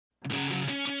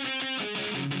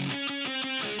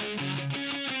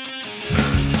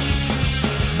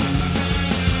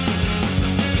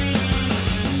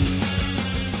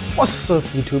What's up,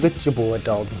 YouTube? It's your boy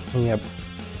Dalton here,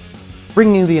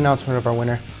 bringing you the announcement of our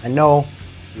winner. I know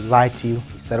we lied to you.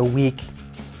 We said a week.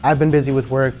 I've been busy with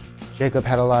work. Jacob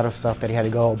had a lot of stuff that he had to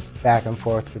go back and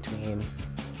forth between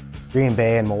Green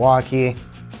Bay and Milwaukee.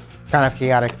 Kind of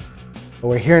chaotic, but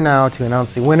we're here now to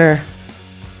announce the winner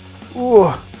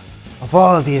of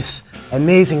all of these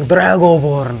amazing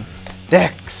Dragoborne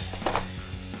decks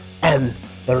and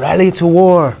the Rally to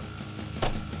War.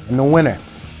 And the winner,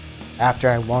 after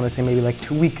I want to say maybe like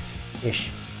 2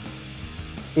 weeks-ish,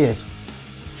 is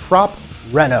Trop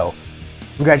Reno.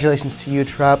 Congratulations to you,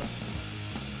 Trop.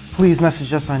 Please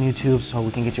message us on YouTube so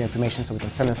we can get your information so we can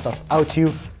send this stuff out to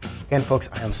you. Again, folks,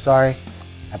 I am sorry.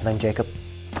 I blame Jacob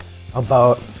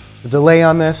about the delay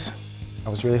on this. I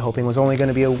was really hoping it was only going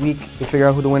to be a week to figure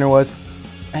out who the winner was.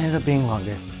 It ended up being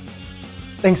longer.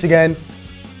 Thanks again.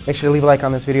 Make sure to leave a like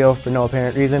on this video for no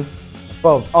apparent reason.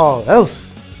 Above all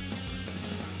else,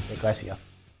 God bless you.